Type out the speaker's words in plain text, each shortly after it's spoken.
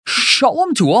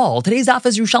Shalom to all. Today's daf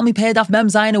is Yerushalmi Peah daf Mem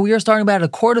Zayin, and we are starting about a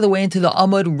quarter of the way into the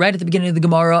Amud, right at the beginning of the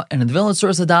Gemara. And in the villain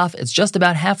source of daf, it's just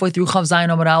about halfway through Chav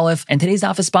Zayin Amud Aleph. And today's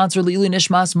daf is sponsored Lilu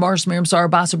Nishmas Mars Miriam Sar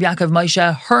Basar Yaakov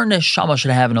Maisha. Her neshama should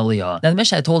have an aliyah. Now the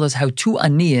Mishnah told us how two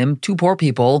aniyim, two poor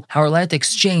people, how are allowed to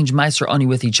exchange meiser ani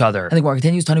with each other. And the Gemara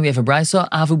continues. Tani, we have a brisa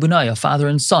Avu Bunai, a father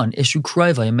and son, Ishu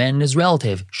Kroiva, a man and his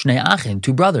relative, Shnei Achin,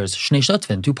 two brothers, Shnei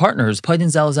Shutvin, two partners, Paidin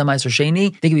Zel Zeh Meiser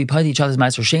Sheni. They can be paid each other's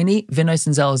meiser Sheni, Vinais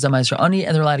and Zel Zeh Meiser Ani,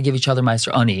 and they're allowed to give each other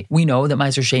Meiser Ani. We know that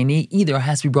Meiser Sheni either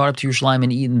has to be brought up to Yerushalayim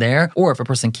and eaten there, or if a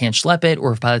person can't schlep it,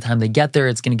 or if by the time they get there,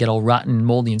 it's going to get all rotten and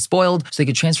moldy and spoiled, so they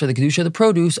could transfer the Kedusha of the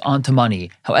produce onto money.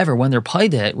 However, when they're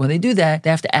paid it, when they do that, they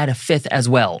have to add a fifth as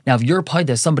well. Now, if you're paid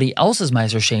to somebody else's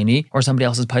Meiser Sheni, or somebody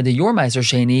else's paid to your Meiser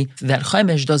Sheni, that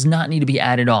Chaimish does not need to be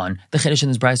added on. The Chiddush in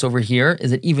this brayso over here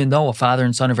is that even though a father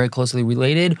and son are very closely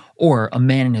related, or a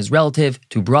man and his relative,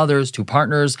 two brothers, two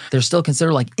partners, they're still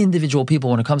considered like individual people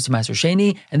when it comes to Meiser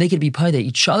Sheni, and they could be paid to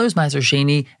each other's Meiser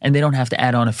Sheni, and they don't have to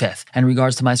add on a fifth. And in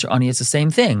regards to Meiser Ani, it's the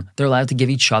same thing. They're allowed to give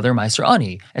each other Meiser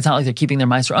Ani. It's not like they're keeping their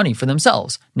Meiser Ani for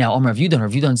themselves. Now, Rav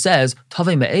Yudan says,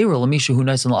 Tavei me'eru l'mishu hu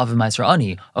nais l'avav Meiser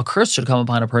Ani. A curse should come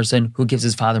upon a person who gives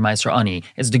his father Meiser Ani.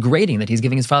 It's degrading that he's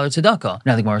giving his father tzedakah.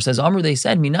 Now the Gemara says, Amr, they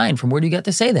said, Minayin, from where do you get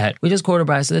to say that? We just quoted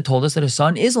a brayso that told us that a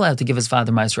son is allowed to give his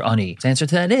father Meiser Ani. The answer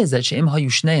to that is that she'im hayu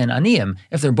shnei and aniyim.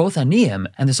 If they're both aniyim,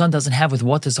 and the son doesn't have with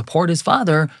what to support his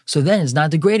father, so then it's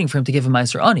not degrading for him to give him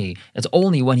Meiser Ani. It's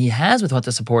only when he has with what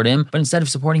to support him, but instead of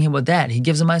supporting him with that, he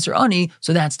gives him Meiser Ani,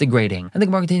 so that's degrading. And the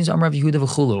Gemara continues, Rav Yehuda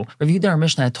v'chulu. Rav Yehuda, our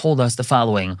Mishnah, told us the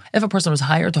following. If a person was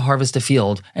hired to harvest a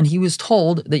field, and he was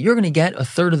told that you're going to get a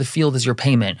third of the field as your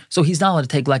payment, so he's not allowed to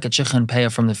take like a chicha and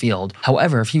peah from the field.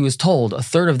 However, if he was told a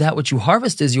third of that which you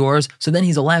harvest is yours, so then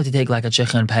he's allowed to take like a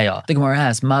chicha and peah. The Gemara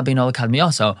asks, Ma bein al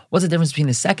kadmiyasa, what's the difference between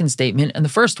the second statement and the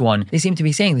first one? They seem to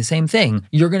be saying the same thing.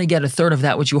 You're going to get a third of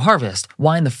that which you harvest.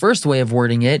 Why in the first way of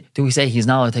wording it do we say he's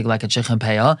not allowed to take like a chicha and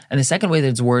peah? And the second way that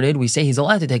it's worded, we say he's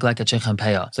allowed to take like a chicha and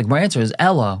peah. So the Gemara answer is,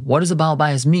 Ella, what does the Baal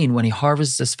Bayis mean when he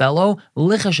harvests this fellow?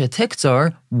 Lichash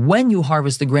tiktzar, when you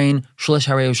harvest the grain, shlish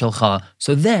hareu shelcha,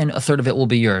 so then a third of it will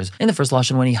be yours. In the first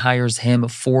lashon, when he hires him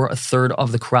for a third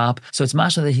of the crop, so it's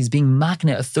mashna that he's being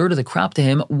makne a third of the crop to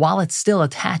him while it's still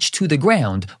attached to the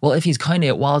ground. Well, if he's kind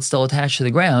it while it's still attached to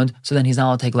the ground, so then he's not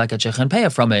allowed to take like a chicha and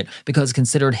peah from it, because it's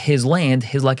considered his land,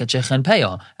 his like a chicha and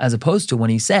peah, as opposed to when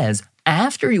he says,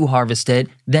 after you harvest it,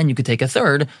 then you could take a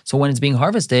third. So when it's being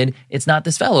harvested, it's not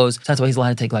this fellow's. So that's why he's allowed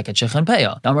to take like a chicha and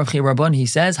peah. Now, Rav Chia Rabban, he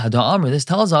says, Hada Amr, this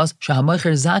tells us that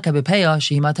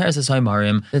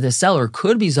the seller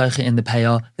could be zaycha in the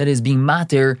peah that is being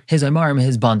matir his aymarim,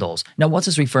 his bundles. Now, what's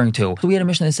this referring to? So we had a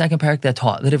mission in the second parak that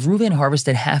taught that if Reuven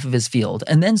harvested half of his field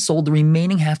and then sold the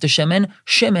remaining half to Shimon,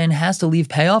 Shimon has to leave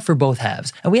peah for both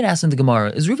halves. And we had asked in the Gemara,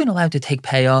 is Reuven allowed to take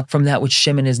peah from that which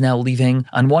Shimon is now leaving?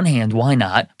 On one hand, why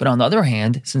not? But on the other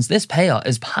hand, since this peah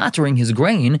is pattering his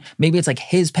grain, maybe it's like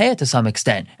his peah to some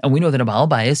extent. And we know that a Baal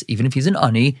Bayis, even if he's an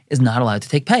ani, is not allowed to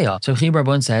take peah. So Chib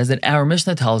Rabban says that our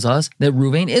Mishnah tells us that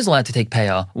Reuven is allowed to take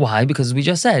peah. Why? Because as we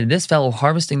just said, this fellow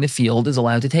harvesting the field is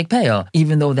allowed to take peah,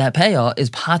 even though that peah is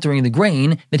pattering the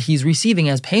grain that he's receiving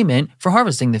as payment for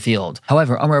harvesting the field.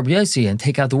 However, Amar Rabbi Yossi, and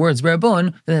take out the words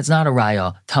Rabban, that's not a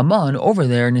raya. Taman, over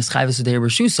there, Nischayvus Udei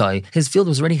Reshusai, his field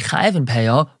was already chayav in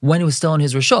peah when it was still in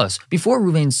his reshus. Before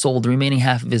Reuven sold the remaining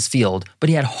half of his field, but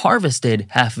he had harvested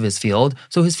half of his field,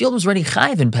 so his field was already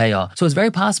chayiv in peah. So it's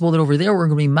very possible that over there we're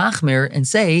going to be machmir and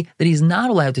say that he's not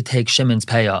allowed to take Shimon's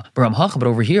peah. But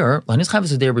over here,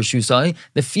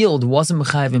 the field wasn't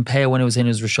chayiv in peah when it was in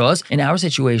his rishos. In our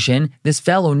situation, this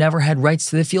fellow never had rights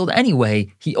to the field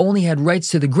anyway. He only had rights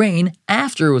to the grain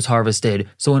after it was harvested.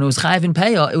 So when it was chayiv in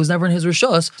peah, it was never in his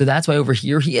rishos. So that's why over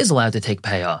here he is allowed to take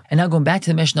peah. And now going back to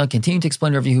the Mishnah, continuing to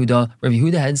explain Rav Yehuda. Rav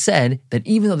Yehuda had said that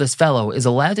even though this fellow is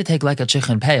allowed to take like a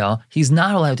chicha and peah, he's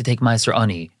not allowed to take Meiser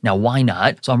Ani. Now, why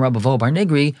not? So Amar Bavo Bar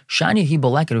Nigri, Shani hi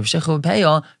beleket of shecha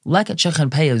peah, like a chicha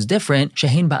and peah is different,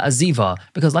 shehin ba'aziva,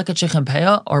 because like a chicha and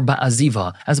peah are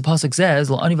ba'aziva. As the pasuk says,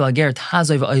 L'ani v'lager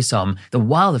t'hazoi v'oisam, that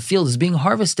while the field is being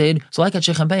harvested, so like a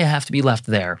chicha and peah have to be left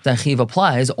there. That chiv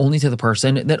applies only to the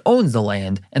person that owns the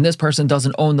land, and this person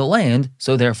doesn't own the land,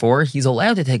 so therefore he's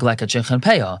allowed to take like a chicha and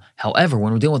peah. However,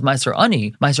 when we're dealing with Meiser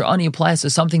Ani applies to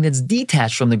something that's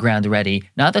detached from the ground already.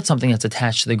 Not that something that's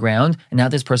attached to the ground, and now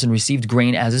this person received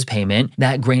grain as his payment.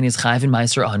 That grain is chayv in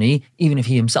Meiser Ani. Even if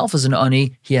he himself is an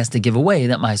Ani, he has to give away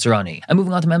that Meiser Ani. And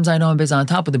moving on to Mem Zayin and Bez on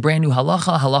top with the brand new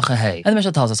halacha Hey. And the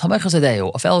Mishnah tells us,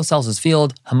 a fellow sells his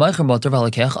field, the Meicher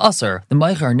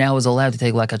now is allowed to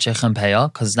take like a Chechem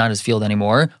Peah, because it's not his field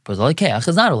anymore, but the Lekeach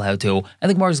is not allowed to. And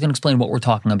the Gemara is going to explain what we're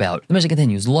talking about. The Mishnah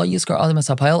continues, a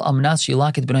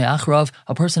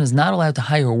person is not allowed to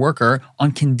hire a worker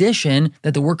on condition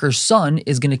that the worker's son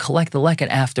is going to collect the leket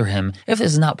after him. If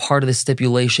this is not part of the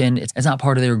stipulation, it's not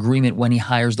part of their agreement when he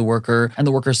hires the worker, and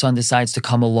the worker's son decides to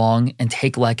come along and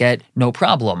take leket, no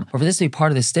problem. But for this to be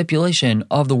part of the stipulation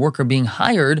of the worker being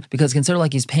hired, because consider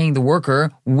like he's paying the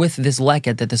worker with this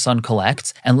leket that the son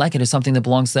collects, and leket is something that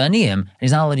belongs to aniyim, and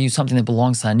he's not allowed to use something that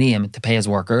belongs to aniyim to pay his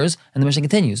workers. And the Mishnah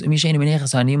continues,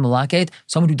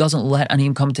 someone who doesn't let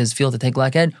aniyim come to his field to take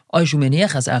leket,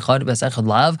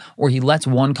 or he lets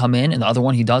one come in and the other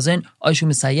one he doesn't, or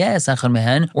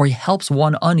he helps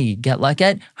one ani get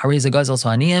leket,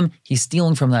 he's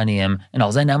stealing from the aniyim. And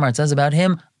al zeh namar, it says about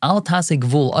him, Al taseh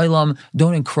gvul olam,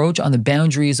 don't encroach on the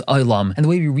boundaries olam. And the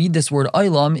way we read this word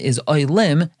olam is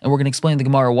oilim, and we're going to explain the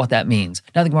Gemara what that means.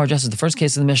 Now the Gemara addresses the first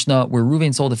case of the Mishnah where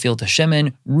Ruvain sold the field to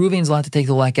Shimon. Ruvain's allowed to take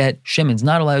the leket, Shimon's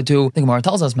not allowed to. The Gemara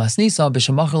tells us, Masnisa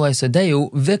b'shemachar sadeu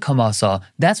v'kamasa.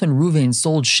 That's when Ruvain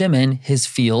sold Shimon his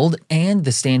field and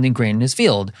the standing grain in his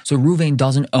field. So Ruvain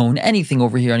doesn't own anything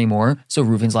over here anymore, so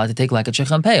Ruvain's allowed to take leket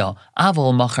shechem peah.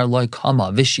 Aval machar loy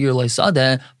kama v'shir loy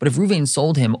sadeh. But if Ruvain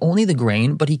sold him only the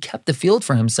grain, but he kept the field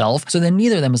for himself, so then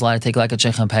neither of them is allowed to take like a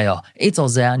Shechem Peah. Eitzel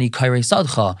Zani Kairei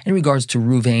Sadcha. In regards to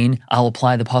Ruvain, I'll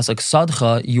apply the pasuk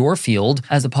Sadcha, your field.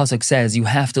 As the pasuk says, you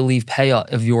have to leave Peah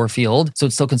of your field, so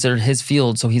it's still considered his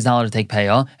field, so he's not allowed to take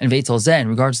Peah. And Veitzel Zeh, in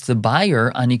regards to the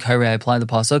buyer, Ani Kairei, I apply the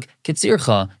pasuk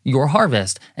Kitzircha, your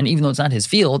harvest. And even though it's not his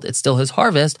field, it's still his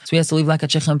harvest, so he has to leave like a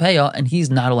Shechem Peah, and he's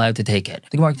not allowed to take it.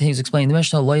 The Gemara continues explaining the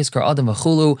Mishnah, Lo Yiskar Adam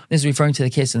V'chulu. This is referring to the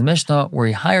case of the Mishnah where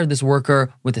he hired this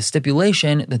worker with the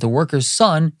stipulation that the worker's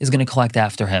son is going to collect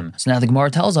after him. So now the Gemara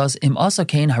tells us, Im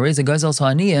asakain hareza gazel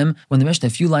sa'aniyim, when the Mishnah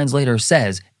a few lines later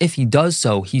says, if he does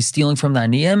so, he's stealing from the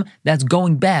aniyim, that's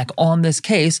going back on this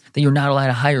case that you're not allowed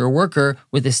to hire a worker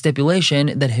with the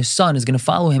stipulation that his son is going to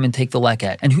follow him and take the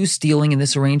leket. And who's stealing in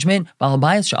this arrangement?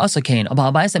 Balabayas sha'asakain, a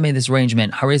Balabayas that made this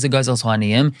arrangement, hareza gazel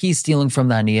sa'aniyim, he's stealing from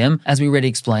the aniyim, as we already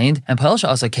explained, and Peah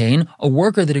sha'asakain, a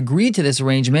worker that agreed to this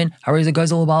arrangement, hareza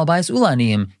gazel Balabayas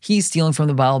ulaniyim, he's stealing from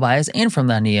the Balabayas and from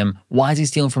the aniyim. Why is he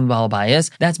stealing from the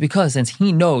Balabayas? That's because since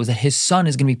he knows that his son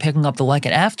is going to be picking up the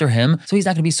leket after him, so he's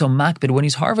not going to be so makbid when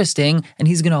he's harvesting, and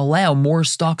he's going to allow more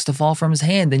stalks to fall from his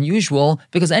hand than usual,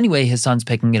 because anyway his son's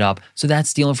picking it up. So that's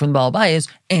stealing from the Balabayas,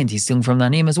 and he's stealing from the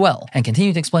aniyim as well. And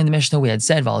continue to explain the Mishnah, we had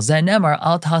said, Val zeh nemar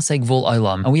al taseh gvul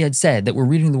olam. And we had said that we're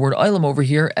reading the word olam over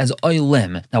here as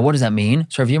oilim. Now what does that mean?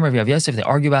 So Rav Yirmiyah, Rav Yosef, they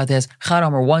argue about this. Chad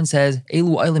Amar 1 says,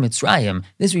 Elu oilim Mitzrayim.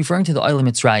 This is referring to the oilim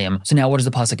Mitzrayim. So now what does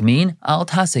the pasuk mean? Al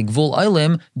taseh gvul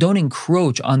oilim, don't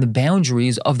encroach on the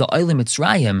boundaries of the Oilim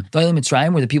Mitzrayim. The Oilim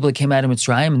Mitzrayim were the people that came out of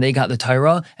Mitzrayim and they got the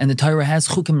Torah, and the Torah has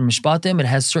chukim and mishpatim, it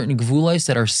has certain gvulos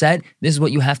that are set. This is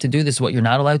what you have to do, this is what you're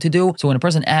not allowed to do. So when a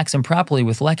person acts improperly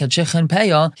with leket shechem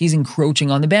peah, he's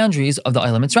encroaching on the boundaries of the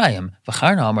Oilim Mitzrayim.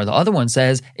 V'charna Amar, the other one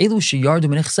says, Elu sheyardu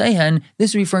minichseihen,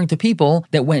 this is referring to people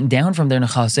that went down from their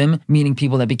nechasim, meaning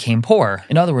people that became poor.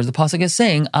 In other words, the pasuk is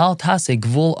saying, Al taseh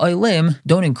gvul oilim,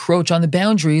 don't encroach on the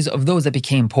boundaries of those that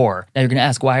became poor. Now you're going to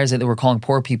ask, why is it that we're calling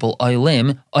poor people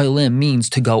oilim? Oilim means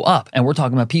to go up, and we're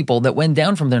talking about people that went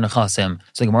down from their nechasim.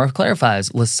 So the Gemara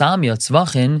clarifies, L'samya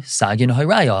tzvachin sagin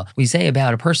hayraya. We say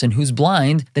about a person who's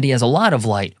blind that he has a lot of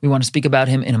light. We want to speak about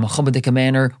him in a mechubadika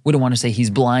manner. We don't want to say he's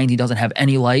blind, he doesn't have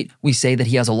any light. We say that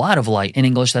he has a lot of light. In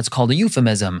English, that's called a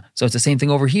euphemism. So it's the same thing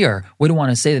over here. We don't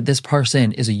want to say that this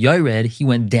person is a yored, he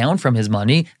went down from his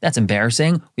money. That's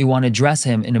embarrassing. We want to address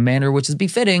him in a manner which is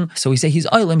befitting. So we say he's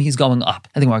oilim, he's going up.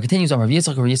 And the Gemara continues, Rav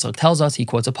Yitzchak tells us, he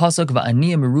quotes a pasuk,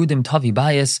 Va'aniyim merudim tavi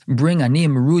bayis, bring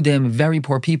aniyim merudim, very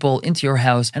poor people, into your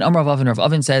house. And Amar Rav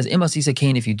Avin says, Imasisa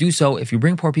kain, if you do so, if you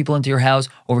bring poor people into your house,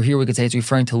 over here we could say it's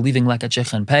referring to leaving leket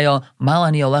shechem peah.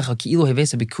 Malani alecha ki'ilu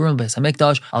hevesa bikurim beis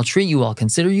hamikdash. I'll treat you, I'll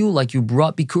consider you like you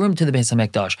brought bikurim to the beis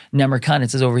hamikdash. Nemar kan,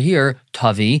 it says over here,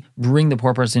 tavi, bring the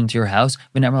poor person into your house.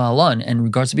 V'nemar lalan, and in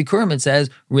regards to bikurim, it says,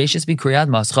 reishis bikuriyad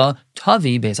mascha,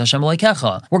 tavi beis Hashem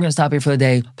leikecha. We're going to stop here for the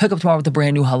day. Pick up tomorrow with a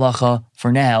brand new halacha.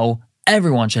 For now,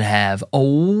 everyone should have a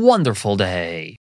wonderful day.